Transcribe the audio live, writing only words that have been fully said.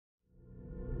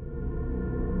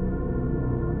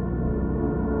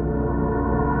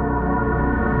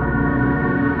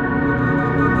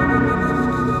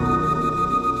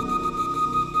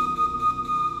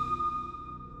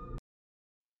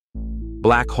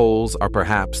black holes are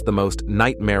perhaps the most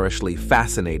nightmarishly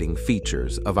fascinating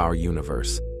features of our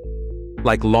universe.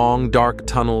 Like long, dark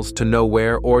tunnels to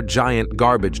nowhere or giant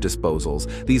garbage disposals,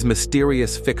 these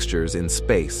mysterious fixtures in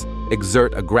space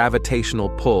exert a gravitational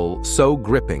pull so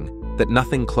gripping that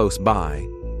nothing close by,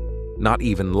 not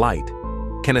even light,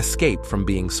 can escape from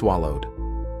being swallowed.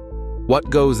 What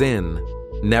goes in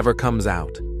never comes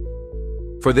out.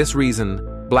 For this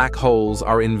reason, black holes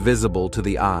are invisible to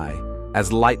the eye,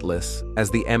 as lightless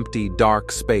as the empty,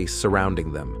 dark space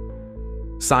surrounding them.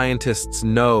 Scientists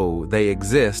know they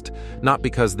exist not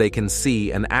because they can see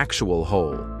an actual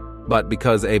hole, but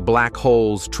because a black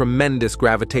hole's tremendous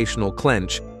gravitational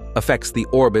clench affects the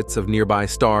orbits of nearby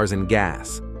stars and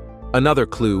gas. Another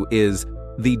clue is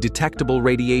the detectable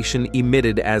radiation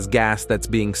emitted as gas that's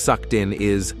being sucked in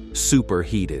is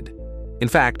superheated. In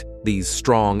fact, these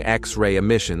strong X-ray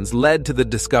emissions led to the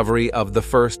discovery of the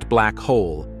first black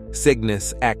hole,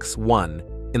 Cygnus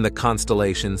X1, in the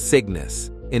constellation Cygnus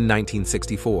in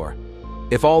 1964.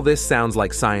 If all this sounds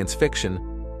like science fiction,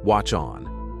 watch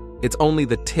on. It's only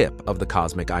the tip of the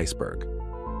cosmic iceberg.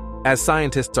 As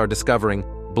scientists are discovering,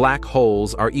 black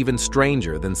holes are even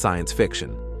stranger than science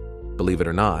fiction. Believe it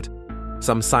or not,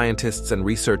 some scientists and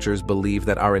researchers believe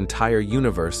that our entire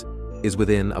universe is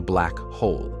within a black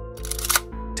hole.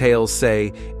 Tales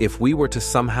say if we were to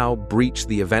somehow breach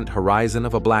the event horizon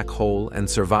of a black hole and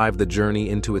survive the journey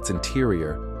into its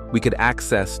interior, we could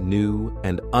access new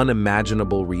and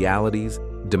unimaginable realities,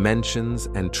 dimensions,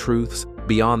 and truths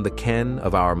beyond the ken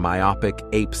of our myopic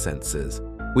ape senses.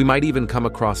 We might even come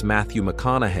across Matthew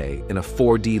McConaughey in a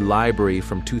 4D library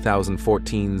from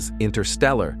 2014's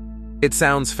Interstellar. It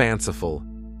sounds fanciful,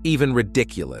 even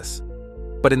ridiculous.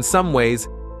 But in some ways,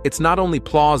 it's not only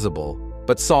plausible,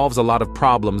 but solves a lot of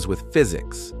problems with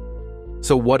physics.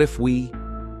 So what if we,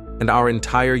 and our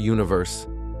entire universe,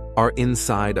 are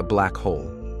inside a black hole?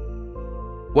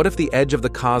 What if the edge of the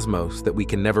cosmos that we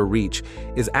can never reach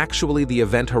is actually the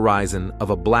event horizon of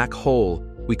a black hole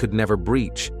we could never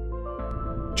breach?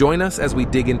 Join us as we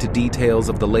dig into details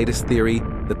of the latest theory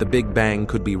that the Big Bang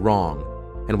could be wrong,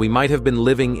 and we might have been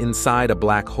living inside a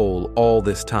black hole all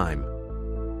this time.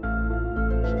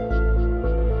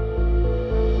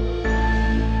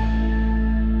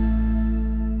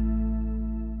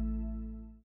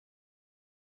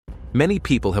 Many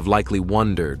people have likely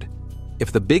wondered,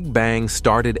 if the Big Bang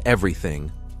started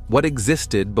everything, what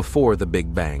existed before the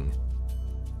Big Bang?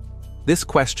 This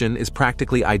question is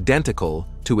practically identical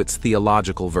to its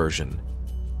theological version.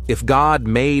 If God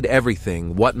made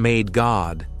everything, what made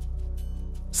God?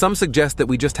 Some suggest that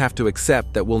we just have to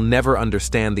accept that we'll never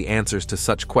understand the answers to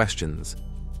such questions.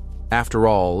 After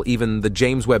all, even the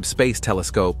James Webb Space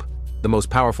Telescope, the most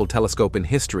powerful telescope in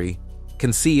history,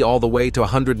 can see all the way to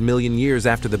 100 million years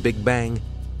after the Big Bang,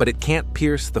 but it can't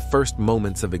pierce the first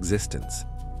moments of existence.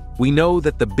 We know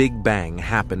that the Big Bang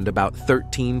happened about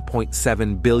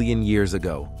 13.7 billion years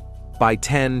ago. By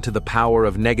 10 to the power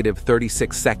of negative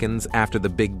 36 seconds after the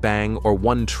Big Bang, or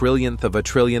 1/1,000,000,000 of a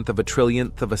trillionth of a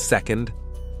trillionth of a second,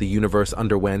 the universe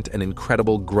underwent an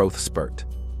incredible growth spurt.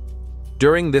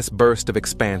 During this burst of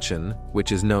expansion,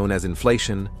 which is known as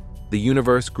inflation, the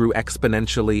universe grew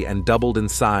exponentially and doubled in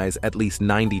size at least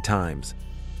 90 times.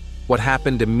 What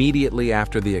happened immediately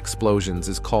after the explosions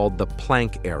is called the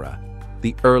Planck era,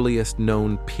 the earliest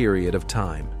known period of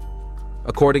time.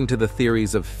 According to the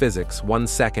theories of physics, 1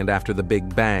 second after the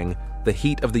Big Bang, the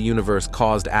heat of the universe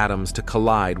caused atoms to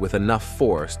collide with enough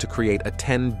force to create a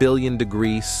 10 billion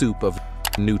degree soup of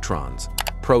neutrons,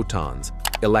 protons,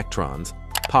 electrons,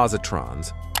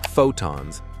 positrons,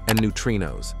 photons, and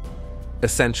neutrinos.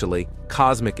 Essentially,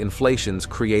 cosmic inflations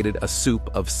created a soup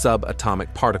of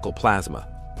subatomic particle plasma.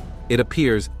 It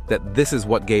appears that this is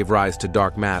what gave rise to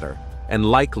dark matter, and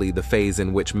likely the phase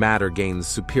in which matter gains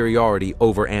superiority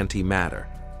over antimatter.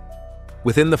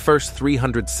 Within the first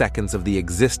 300 seconds of the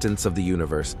existence of the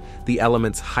universe, the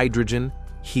elements hydrogen,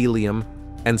 helium,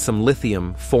 and some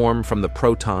lithium form from the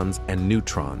protons and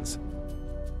neutrons.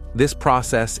 This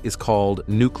process is called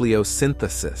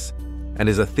nucleosynthesis, and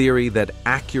is a theory that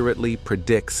accurately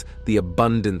predicts the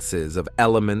abundances of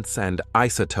elements and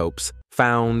isotopes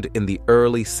found in the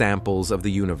early samples of the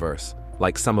universe,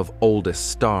 like some of oldest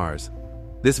stars.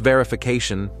 This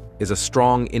verification is a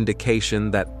strong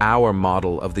indication that our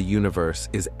model of the universe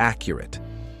is accurate.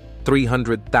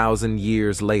 300,000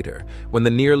 years later, when the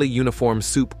nearly uniform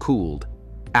soup cooled,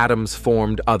 atoms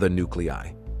formed other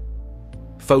nuclei.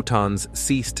 Photons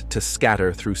ceased to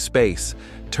scatter through space,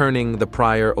 turning the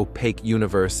prior opaque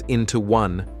universe into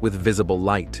one with visible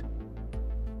light.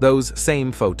 Those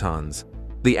same photons,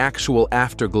 the actual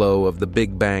afterglow of the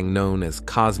Big Bang known as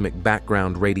cosmic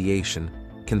background radiation,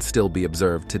 can still be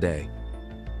observed today.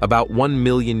 About 1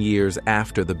 million years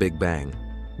after the Big Bang,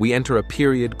 we enter a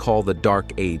period called the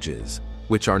Dark Ages,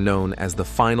 which are known as the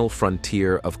final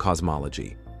frontier of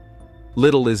cosmology.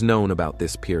 Little is known about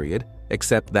this period,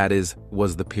 except that it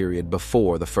was the period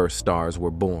before the first stars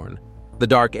were born. The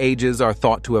Dark Ages are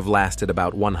thought to have lasted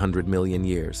about 100 million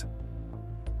years.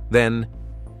 Then,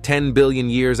 10 billion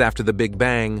years after the Big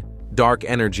Bang, dark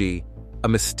energy, a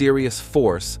mysterious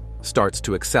force, starts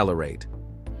to accelerate.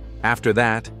 After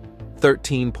that,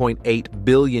 13.8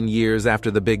 billion years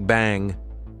after the Big Bang,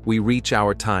 we reach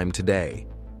our time today.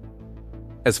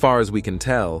 As far as we can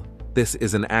tell, this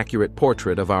is an accurate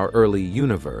portrait of our early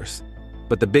universe,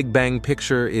 but the Big Bang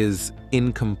picture is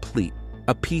incomplete.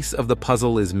 A piece of the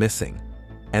puzzle is missing,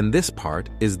 and this part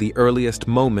is the earliest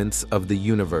moments of the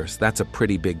universe. That's a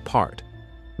pretty big part.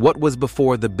 What was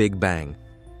before the Big Bang?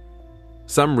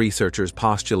 Some researchers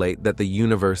postulate that the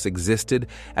universe existed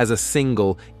as a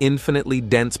single, infinitely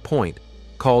dense point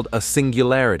called a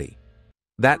singularity.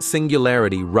 That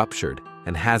singularity ruptured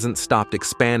and hasn't stopped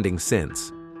expanding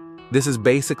since. This is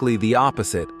basically the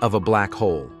opposite of a black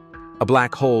hole. A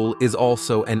black hole is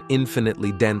also an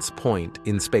infinitely dense point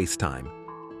in space-time.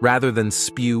 Rather than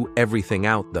spew everything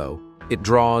out, though, it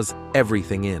draws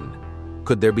everything in.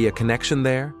 Could there be a connection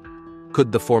there?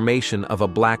 Could the formation of a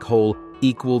black hole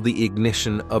equal the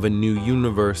ignition of a new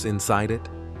universe inside it?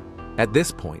 At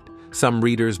this point, some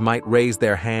readers might raise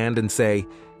their hand and say,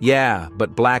 yeah,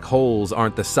 but black holes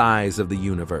aren't the size of the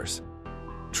universe.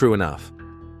 True enough.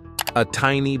 A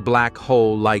tiny black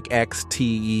hole like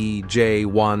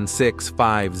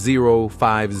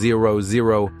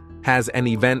XTEJ1650500 has an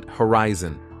event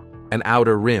horizon, an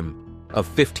outer rim, of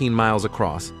 15 miles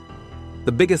across.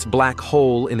 The biggest black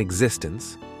hole in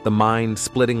existence, the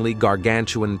mind-splittingly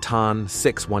gargantuan TON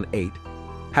 618,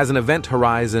 has an event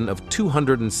horizon of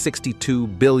 262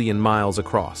 billion miles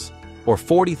across, or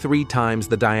 43 times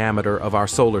the diameter of our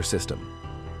solar system.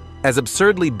 As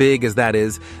absurdly big as that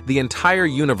is, the entire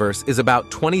universe is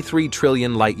about 23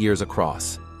 trillion light-years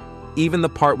across. Even the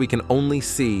part we can only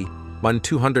see,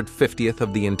 1/250th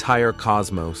of the entire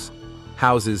cosmos,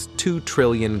 houses 2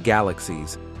 trillion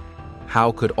galaxies.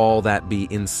 How could all that be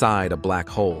inside a black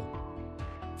hole?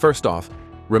 First off,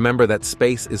 remember that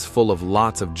space is full of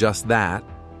lots of just that,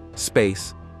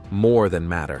 space, more than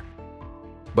matter.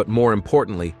 But more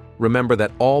importantly, remember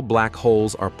that all black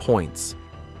holes are points.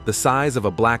 The size of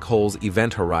a black hole's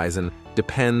event horizon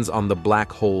depends on the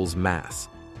black hole's mass.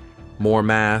 More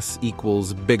mass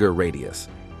equals bigger radius.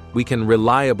 We can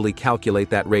reliably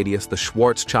calculate that radius, the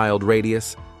Schwarzschild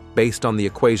radius, based on the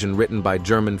equation written by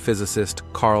German physicist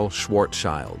Karl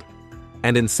Schwarzschild.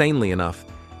 And insanely enough,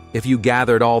 if you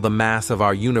gathered all the mass of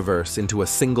our universe into a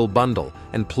single bundle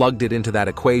and plugged it into that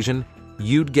equation,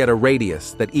 you'd get a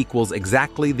radius that equals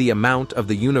exactly the amount of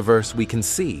the universe we can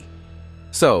see.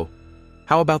 So,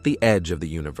 how about the edge of the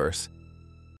universe?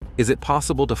 Is it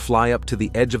possible to fly up to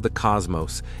the edge of the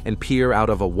cosmos and peer out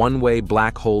of a one-way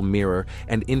black hole mirror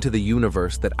and into the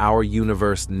universe that our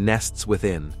universe nests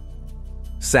within?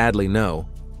 Sadly, no.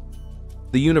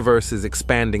 The universe is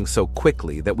expanding so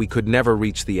quickly that we could never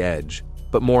reach the edge.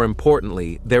 But more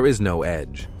importantly, there is no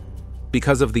edge.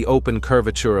 Because of the open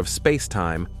curvature of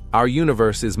space-time, our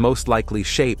universe is most likely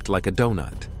shaped like a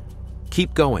donut.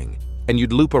 Keep going, and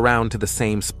you'd loop around to the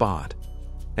same spot.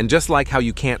 And just like how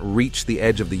you can't reach the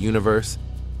edge of the universe,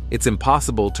 it's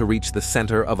impossible to reach the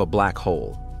center of a black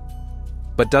hole.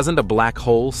 But doesn't a black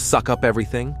hole suck up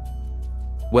everything?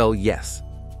 Well, yes,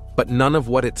 but none of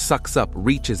what it sucks up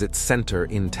reaches its center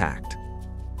intact.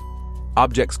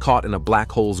 Objects caught in a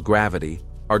black hole's gravity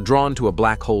are drawn to a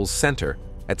black hole's center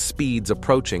at speeds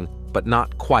approaching but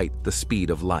not quite the speed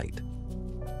of light.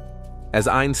 As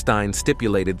Einstein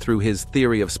stipulated through his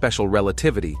theory of special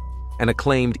relativity, an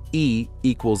acclaimed E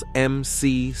equals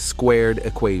mc squared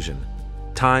equation,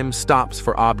 time stops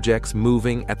for objects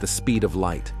moving at the speed of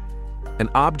light. An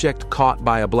object caught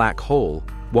by a black hole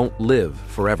won't live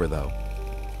forever, though.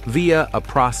 Via a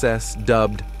process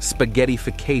dubbed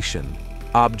spaghettification,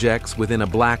 objects within a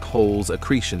black hole's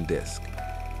accretion disk,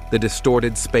 the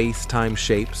distorted space-time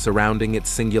shape surrounding its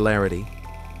singularity,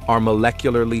 are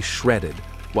molecularly shredded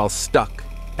while stuck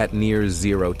at near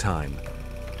zero time.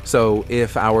 So,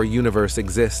 if our universe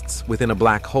exists within a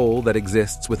black hole that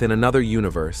exists within another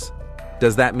universe,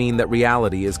 does that mean that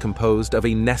reality is composed of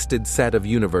a nested set of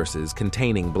universes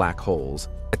containing black holes,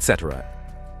 etc.?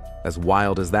 As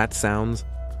wild as that sounds,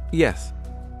 yes.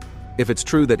 If it's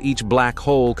true that each black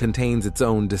hole contains its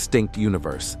own distinct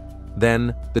universe,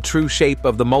 then the true shape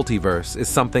of the multiverse is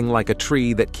something like a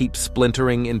tree that keeps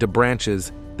splintering into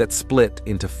branches that split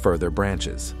into further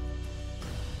branches.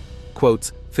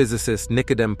 Quotes physicist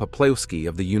Nikodem Poplawski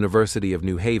of the University of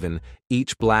New Haven,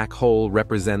 each black hole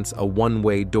represents a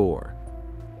one-way door.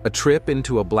 A trip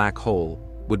into a black hole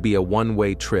would be a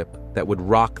one-way trip that would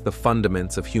rock the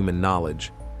fundaments of human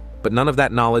knowledge, but none of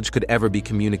that knowledge could ever be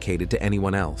communicated to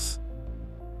anyone else.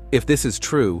 If this is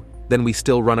true, then we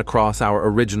still run across our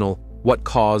original "what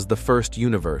caused the first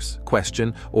universe"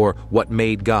 question, or "what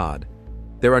made God?"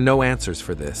 There are no answers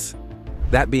for this.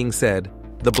 That being said,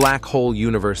 the black hole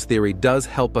universe theory does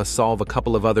help us solve a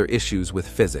couple of other issues with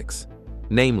physics.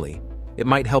 Namely, it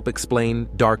might help explain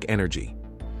dark energy.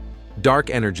 Dark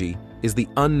energy is the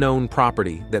unknown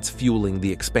property that's fueling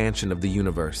the expansion of the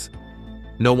universe.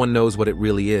 No one knows what it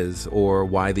really is, or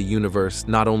why the universe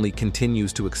not only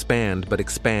continues to expand, but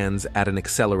expands at an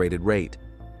accelerated rate.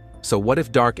 So what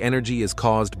if dark energy is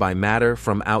caused by matter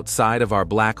from outside of our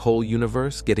black hole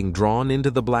universe getting drawn into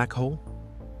the black hole?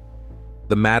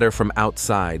 The matter from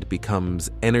outside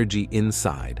becomes energy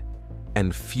inside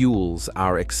and fuels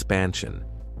our expansion.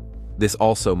 This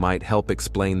also might help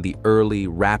explain the early,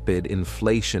 rapid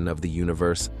inflation of the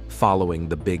universe following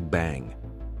the Big Bang.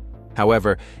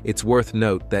 However, it's worth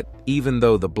note that even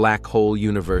though the black hole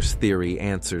universe theory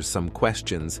answers some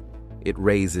questions, it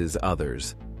raises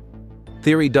others.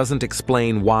 Theory doesn't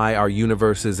explain why our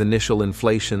universe's initial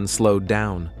inflation slowed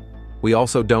down. We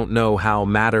also don't know how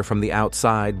matter from the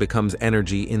outside becomes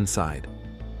energy inside.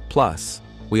 Plus,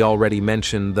 we already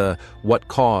mentioned the "what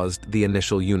caused the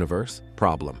initial universe"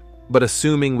 problem. But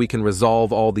assuming we can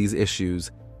resolve all these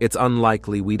issues, it's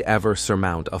unlikely we'd ever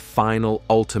surmount a final,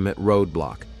 ultimate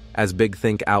roadblock. As Big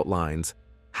Think outlines,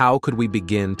 how could we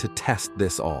begin to test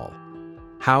this all?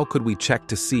 How could we check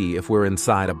to see if we're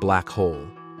inside a black hole?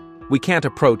 We can't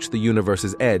approach the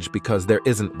universe's edge because there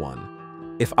isn't one.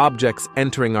 If objects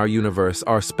entering our universe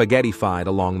are spaghettified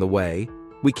along the way,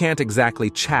 we can't exactly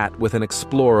chat with an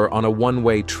explorer on a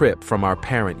one-way trip from our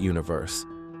parent universe.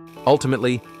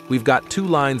 Ultimately, we've got two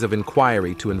lines of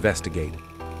inquiry to investigate: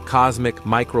 cosmic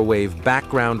microwave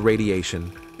background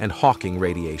radiation and Hawking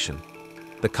radiation.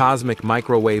 The cosmic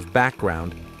microwave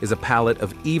background is a palette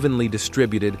of evenly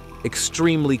distributed,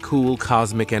 extremely cool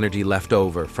cosmic energy left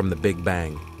over from the Big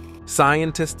Bang.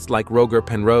 Scientists like Roger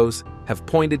Penrose have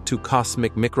pointed to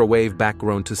cosmic microwave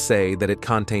background to say that it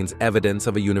contains evidence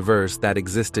of a universe that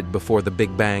existed before the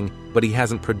Big Bang, but he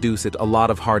hasn't produced a lot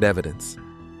of hard evidence.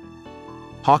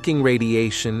 Hawking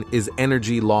radiation is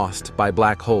energy lost by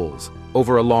black holes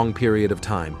over a long period of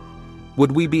time.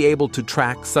 Would we be able to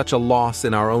track such a loss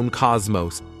in our own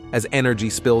cosmos as energy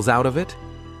spills out of it?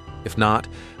 If not,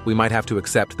 we might have to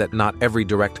accept that not every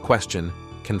direct question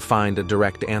can find a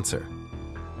direct answer.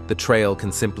 The trail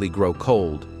can simply grow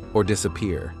cold or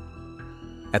disappear.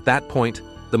 At that point,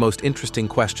 the most interesting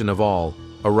question of all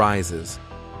arises: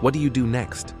 what do you do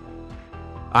next?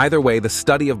 Either way, the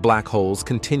study of black holes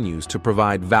continues to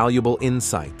provide valuable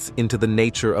insights into the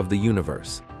nature of the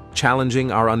universe,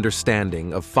 challenging our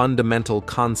understanding of fundamental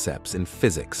concepts in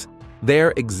physics.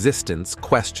 Their existence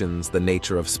questions the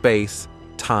nature of space,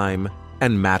 time,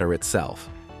 and matter itself.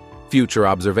 Future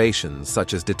observations,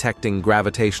 such as detecting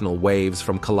gravitational waves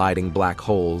from colliding black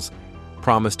holes,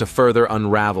 promise to further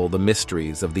unravel the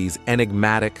mysteries of these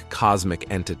enigmatic cosmic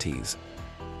entities.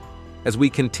 As we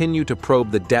continue to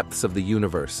probe the depths of the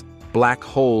universe, black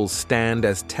holes stand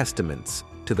as testaments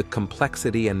to the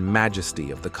complexity and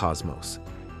majesty of the cosmos.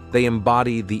 They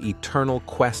embody the eternal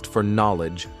quest for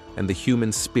knowledge and the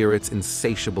human spirit's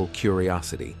insatiable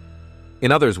curiosity.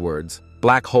 In other words,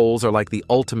 black holes are like the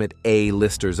ultimate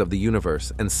A-listers of the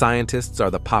universe, and scientists are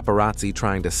the paparazzi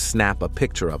trying to snap a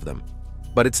picture of them.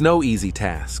 But it's no easy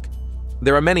task.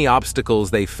 There are many obstacles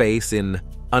they face in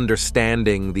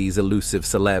understanding these elusive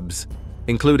celebs,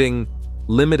 including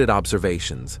limited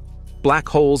observations. Black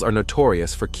holes are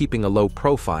notorious for keeping a low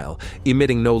profile,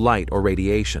 emitting no light or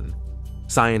radiation.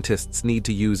 Scientists need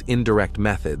to use indirect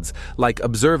methods, like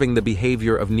observing the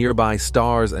behavior of nearby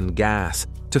stars and gas,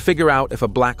 to figure out if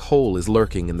a black hole is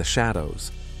lurking in the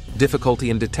shadows. Difficulty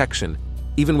in detection.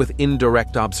 Even with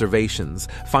indirect observations,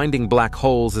 finding black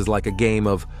holes is like a game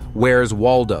of "Where's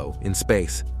Waldo" in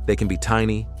space. They can be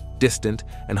tiny, distant,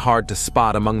 and hard to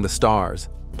spot among the stars.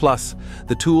 Plus,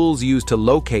 the tools used to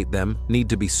locate them need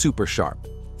to be super sharp: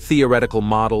 theoretical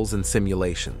models and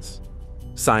simulations.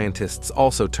 Scientists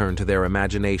also turn to their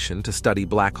imagination to study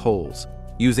black holes,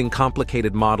 using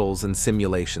complicated models and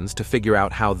simulations to figure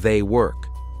out how they work.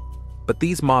 But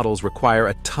these models require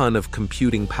a ton of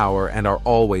computing power and are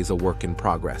always a work in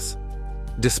progress.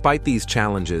 Despite these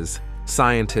challenges,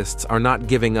 scientists are not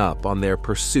giving up on their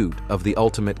pursuit of the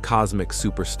ultimate cosmic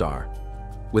superstar.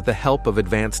 With the help of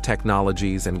advanced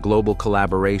technologies and global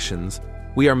collaborations,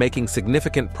 we are making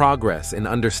significant progress in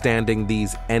understanding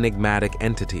these enigmatic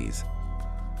entities.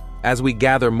 As we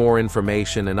gather more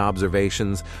information and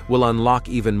observations, we'll unlock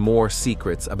even more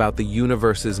secrets about the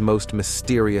universe's most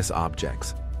mysterious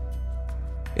objects.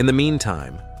 In the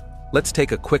meantime, let's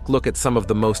take a quick look at some of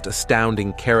the most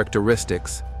astounding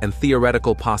characteristics and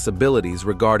theoretical possibilities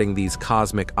regarding these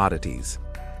cosmic oddities.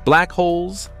 Black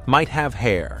holes might have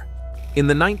hair. In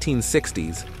the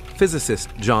 1960s, physicist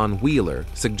John Wheeler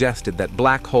suggested that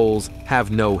black holes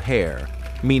have no hair,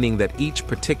 meaning that each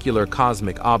particular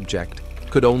cosmic object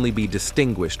could only be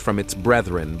distinguished from its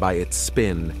brethren by its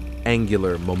spin,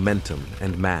 angular momentum,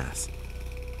 and mass.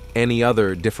 Any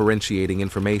other differentiating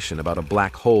information about a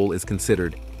black hole is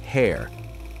considered hair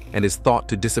and is thought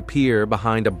to disappear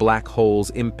behind a black hole's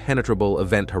impenetrable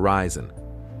event horizon,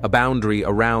 a boundary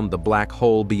around the black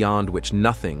hole beyond which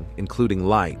nothing, including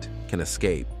light, can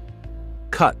escape.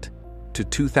 Cut to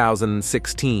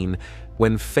 2016,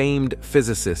 when famed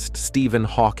physicist Stephen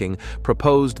Hawking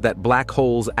proposed that black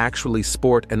holes actually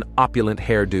sport an opulent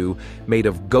hairdo made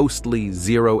of ghostly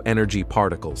zero-energy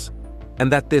particles,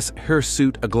 and that this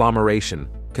hirsute agglomeration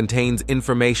contains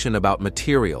information about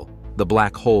material the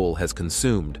black hole has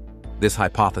consumed. This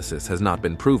hypothesis has not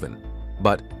been proven,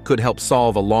 but could help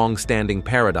solve a long-standing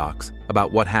paradox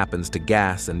about what happens to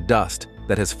gas and dust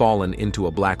that has fallen into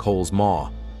a black hole's maw.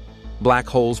 Black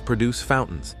holes produce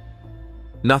fountains.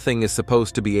 Nothing is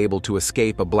supposed to be able to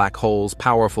escape a black hole's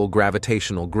powerful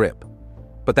gravitational grip,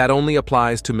 but that only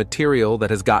applies to material that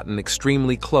has gotten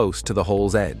extremely close to the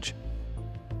hole's edge.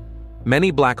 Many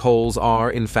black holes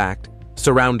are, in fact,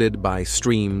 surrounded by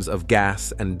streams of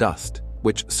gas and dust,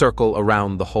 which circle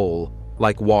around the hole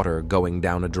like water going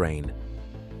down a drain.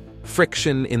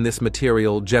 Friction in this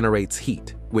material generates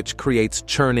heat, which creates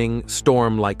churning,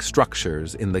 storm-like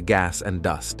structures in the gas and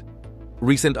dust.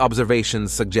 Recent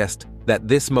observations suggest that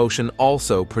this motion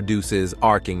also produces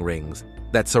arcing rings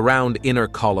that surround inner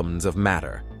columns of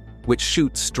matter, which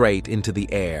shoot straight into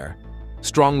the air,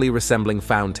 strongly resembling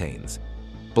fountains.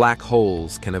 Black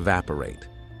holes can evaporate.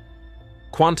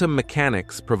 Quantum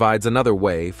mechanics provides another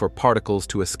way for particles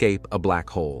to escape a black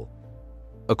hole.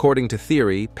 According to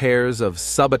theory, pairs of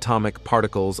subatomic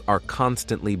particles are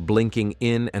constantly blinking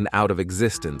in and out of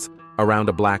existence around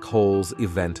a black hole's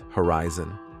event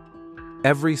horizon.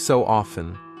 Every so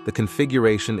often, the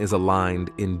configuration is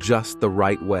aligned in just the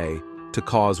right way to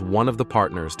cause one of the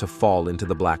partners to fall into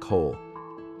the black hole.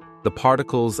 The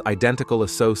particle's identical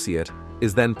associate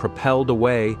is then propelled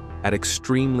away at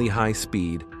extremely high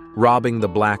speed, robbing the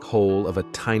black hole of a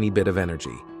tiny bit of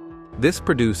energy. This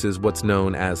produces what's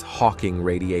known as Hawking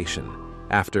radiation,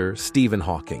 after Stephen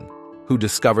Hawking, who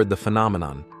discovered the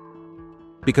phenomenon.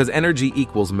 Because energy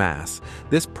equals mass,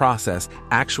 this process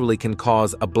actually can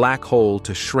cause a black hole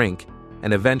to shrink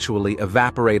and eventually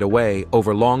evaporate away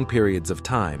over long periods of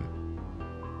time.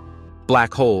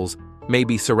 Black holes may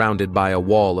be surrounded by a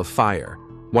wall of fire.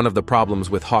 One of the problems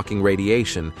with Hawking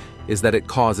radiation is that it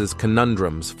causes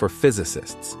conundrums for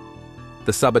physicists.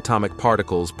 The subatomic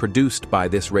particles produced by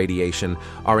this radiation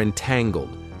are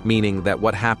entangled, meaning that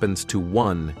what happens to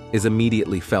one is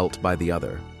immediately felt by the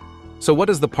other. So what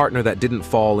does the partner that didn't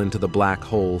fall into the black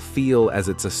hole feel as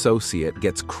its associate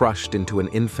gets crushed into an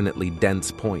infinitely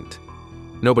dense point?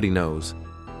 Nobody knows.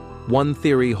 One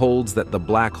theory holds that the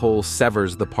black hole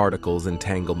severs the particle's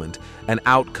entanglement, an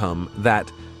outcome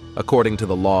that, according to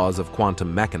the laws of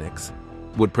quantum mechanics,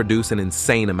 would produce an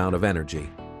insane amount of energy.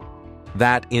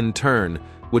 That, in turn,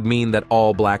 would mean that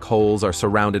all black holes are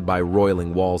surrounded by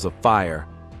roiling walls of fire.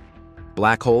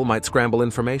 Black hole might scramble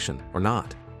information, or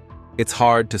not. It's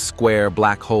hard to square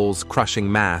black holes'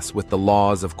 crushing mass with the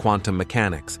laws of quantum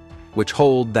mechanics, which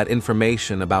hold that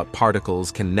information about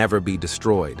particles can never be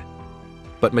destroyed.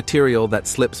 But material that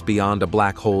slips beyond a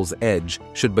black hole's edge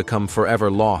should become forever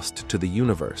lost to the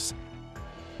universe.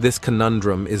 This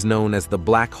conundrum is known as the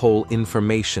black hole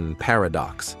information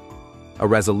paradox. A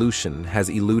resolution has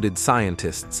eluded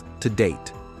scientists to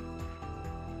date.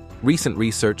 Recent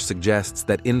research suggests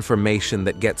that information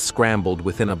that gets scrambled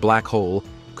within a black hole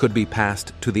could be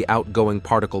passed to the outgoing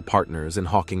particle partners in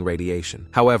Hawking radiation.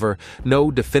 However,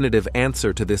 no definitive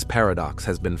answer to this paradox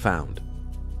has been found.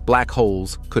 Black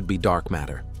holes could be dark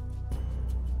matter.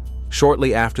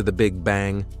 Shortly after the Big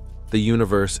Bang, the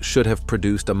universe should have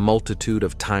produced a multitude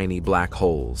of tiny black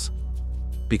holes.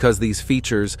 Because these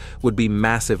features would be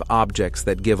massive objects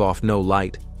that give off no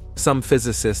light, some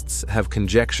physicists have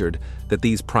conjectured that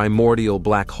these primordial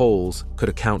black holes could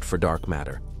account for dark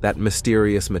matter, that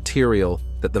mysterious material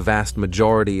that the vast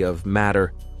majority of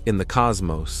matter in the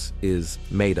cosmos is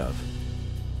made of.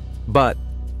 But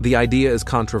The idea is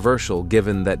controversial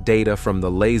given that data from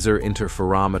the Laser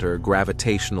Interferometer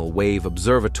Gravitational Wave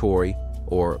Observatory,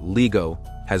 or LIGO,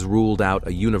 has ruled out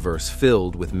a universe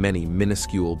filled with many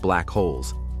minuscule black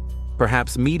holes.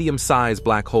 Perhaps medium-sized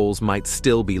black holes might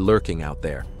still be lurking out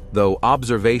there, though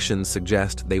observations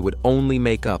suggest they would only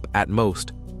make up, at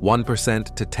most,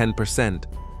 1% to 10%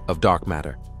 of dark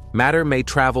matter. Matter may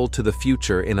travel to the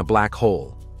future in a black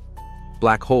hole.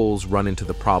 Black holes run into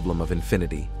the problem of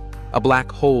infinity. A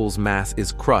black hole's mass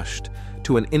is crushed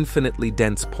to an infinitely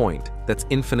dense point that's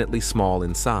infinitely small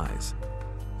in size.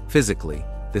 Physically,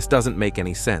 this doesn't make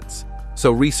any sense,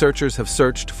 so researchers have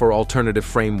searched for alternative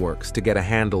frameworks to get a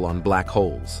handle on black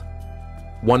holes.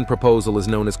 One proposal is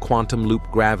known as quantum loop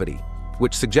gravity,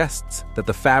 which suggests that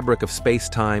the fabric of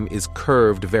space-time is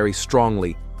curved very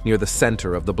strongly near the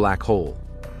center of the black hole.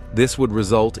 This would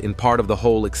result in part of the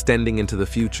hole extending into the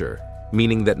future,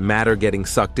 meaning that matter getting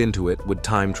sucked into it would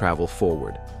time travel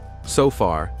forward. So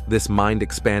far, this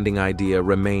mind-expanding idea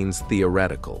remains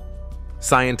theoretical.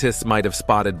 Scientists might have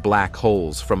spotted black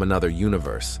holes from another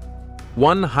universe.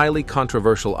 One highly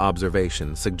controversial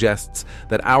observation suggests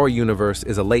that our universe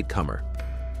is a latecomer.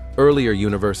 Earlier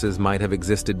universes might have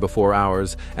existed before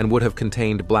ours and would have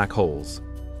contained black holes.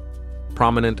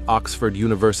 Prominent Oxford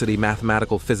University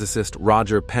mathematical physicist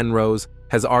Roger Penrose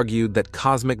has argued that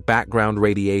cosmic background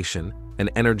radiation, an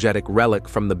energetic relic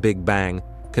from the Big Bang,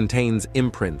 contains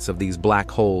imprints of these black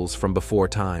holes from before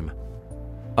time.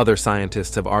 Other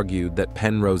scientists have argued that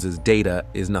Penrose's data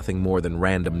is nothing more than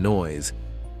random noise,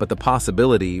 but the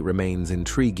possibility remains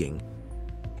intriguing.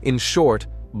 In short,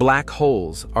 black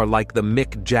holes are like the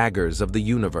Mick Jaggers of the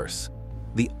universe,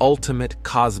 the ultimate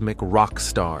cosmic rock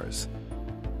stars.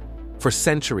 For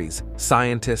centuries,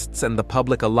 scientists and the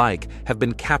public alike have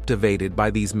been captivated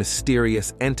by these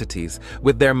mysterious entities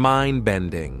with their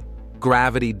mind-bending,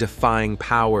 gravity-defying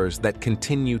powers that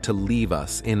continue to leave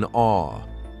us in awe.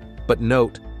 But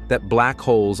note that black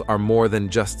holes are more than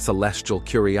just celestial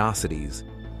curiosities.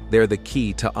 They're the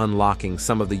key to unlocking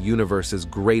some of the universe's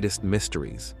greatest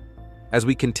mysteries. As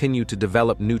we continue to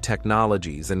develop new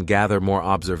technologies and gather more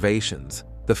observations,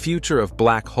 the future of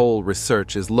black hole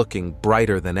research is looking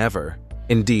brighter than ever.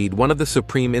 Indeed, one of the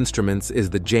supreme instruments is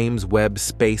the James Webb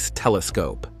Space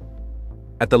Telescope.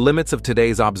 At the limits of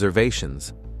today's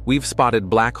observations, we've spotted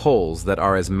black holes that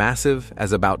are as massive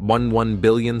as about 1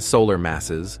 billion solar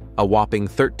masses, a whopping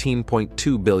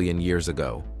 13.2 billion years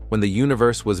ago, when the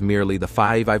universe was merely the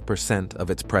 5% of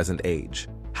its present age.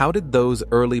 How did those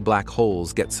early black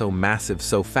holes get so massive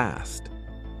so fast?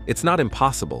 It's not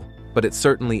impossible, but it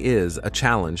certainly is a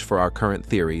challenge for our current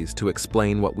theories to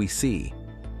explain what we see.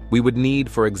 We would need,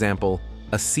 for example,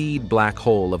 a seed black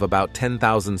hole of about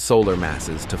 10,000 solar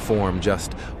masses to form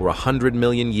just 100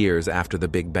 million years after the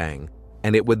Big Bang,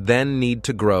 and it would then need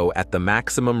to grow at the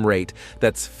maximum rate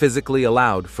that's physically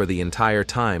allowed for the entire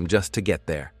time just to get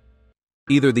there.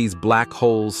 Either these black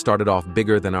holes started off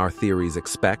bigger than our theories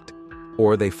expect,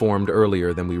 or they formed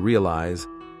earlier than we realize,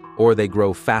 or they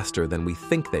grow faster than we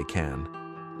think they can.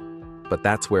 But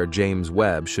that's where James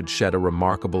Webb should shed a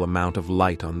remarkable amount of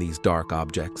light on these dark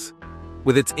objects.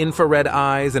 With its infrared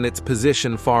eyes and its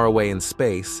position far away in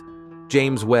space,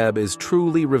 James Webb is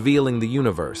truly revealing the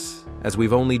universe, as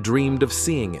we've only dreamed of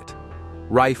seeing it,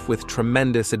 rife with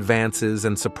tremendous advances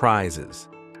and surprises.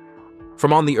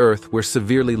 From on the Earth, we're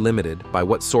severely limited by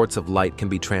what sorts of light can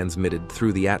be transmitted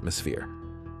through the atmosphere.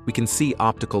 We can see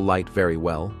optical light very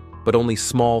well, but only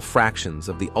small fractions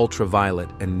of the ultraviolet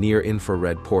and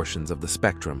near-infrared portions of the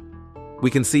spectrum.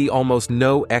 We can see almost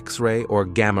no X-ray or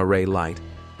gamma-ray light,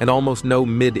 and almost no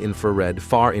mid-infrared,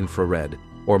 far-infrared,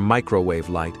 or microwave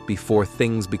light before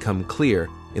things become clear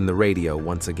in the radio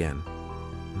once again.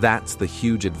 That's the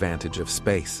huge advantage of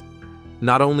space.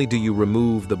 Not only do you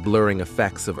remove the blurring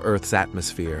effects of Earth's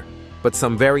atmosphere, but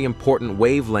some very important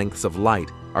wavelengths of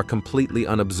light are completely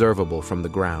unobservable from the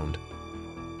ground.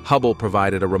 Hubble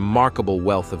provided a remarkable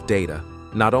wealth of data,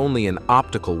 not only in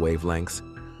optical wavelengths,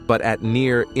 but at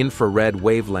near-infrared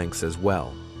wavelengths as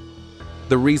well.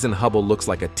 The reason Hubble looks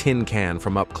like a tin can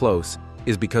from up close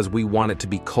is because we want it to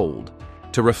be cold,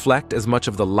 to reflect as much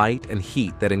of the light and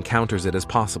heat that encounters it as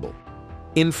possible.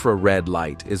 Infrared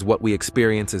light is what we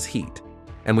experience as heat,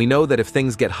 and we know that if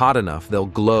things get hot enough, they'll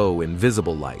glow in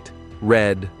visible light,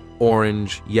 red,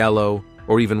 orange, yellow,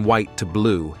 or even white to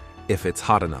blue if it's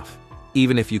hot enough.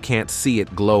 Even if you can't see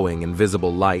it glowing in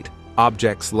visible light,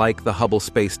 objects like the Hubble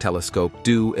Space Telescope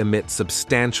do emit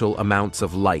substantial amounts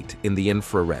of light in the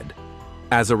infrared.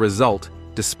 As a result,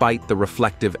 despite the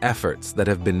reflective efforts that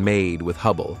have been made with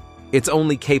Hubble, it's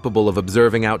only capable of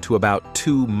observing out to about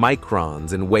 2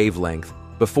 microns in wavelength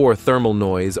before thermal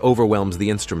noise overwhelms the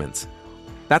instruments.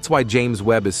 That's why James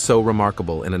Webb is so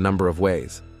remarkable in a number of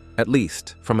ways, at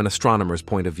least from an astronomer's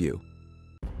point of view.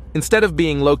 Instead of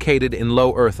being located in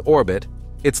low Earth orbit,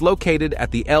 it's located at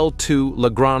the L2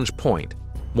 Lagrange point,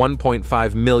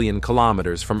 1.5 million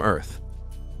kilometers from Earth.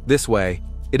 This way,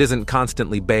 it isn't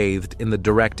constantly bathed in the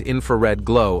direct infrared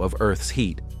glow of Earth's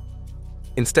heat.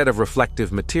 Instead of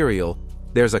reflective material,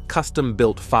 there's a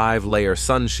custom-built 5-layer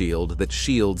sun shield that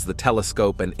shields the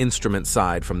telescope and instrument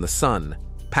side from the sun,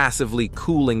 passively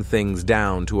cooling things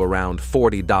down to around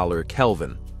 $40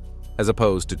 Kelvin, as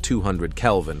opposed to 200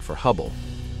 Kelvin for Hubble.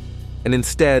 And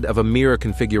instead of a mirror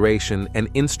configuration, an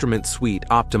instrument suite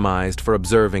optimized for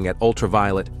observing at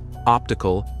ultraviolet,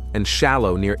 optical, and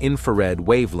shallow near-infrared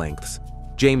wavelengths,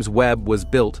 James Webb was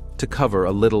built to cover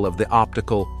a little of the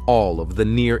optical, all of the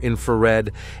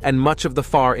near-infrared, and much of the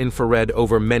far-infrared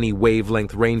over many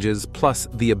wavelength ranges, plus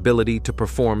the ability to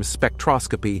perform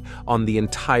spectroscopy on the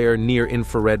entire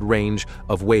near-infrared range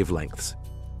of wavelengths.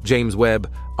 James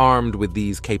Webb, armed with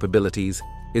these capabilities,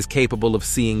 is capable of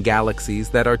seeing galaxies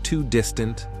that are too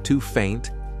distant, too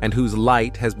faint, and whose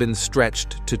light has been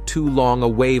stretched to too long a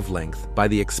wavelength by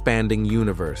the expanding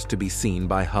universe to be seen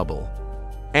by Hubble.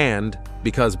 And,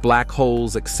 because black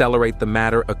holes accelerate the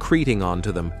matter accreting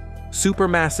onto them,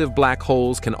 supermassive black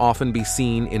holes can often be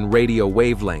seen in radio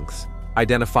wavelengths,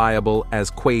 identifiable as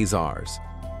quasars.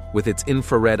 With its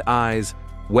infrared eyes,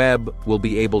 Webb will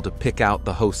be able to pick out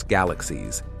the host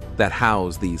galaxies that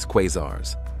house these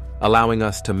quasars, allowing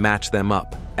us to match them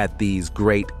up at these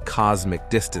great cosmic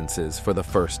distances for the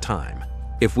first time.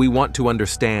 If we want to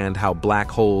understand how black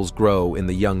holes grow in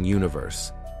the young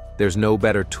universe, there's no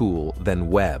better tool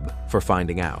than Webb for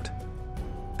finding out.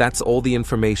 That's all the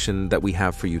information that we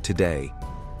have for you today.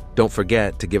 Don't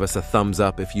forget to give us a thumbs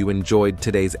up if you enjoyed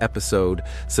today's episode,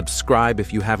 subscribe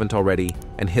if you haven't already,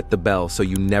 and hit the bell so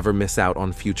you never miss out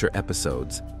on future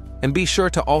episodes. And be sure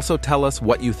to also tell us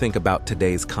what you think about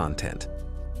today's content.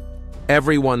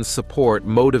 Everyone's support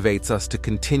motivates us to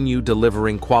continue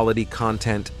delivering quality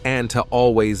content and to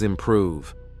always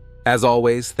improve. As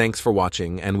always, thanks for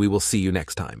watching, and we will see you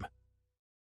next time.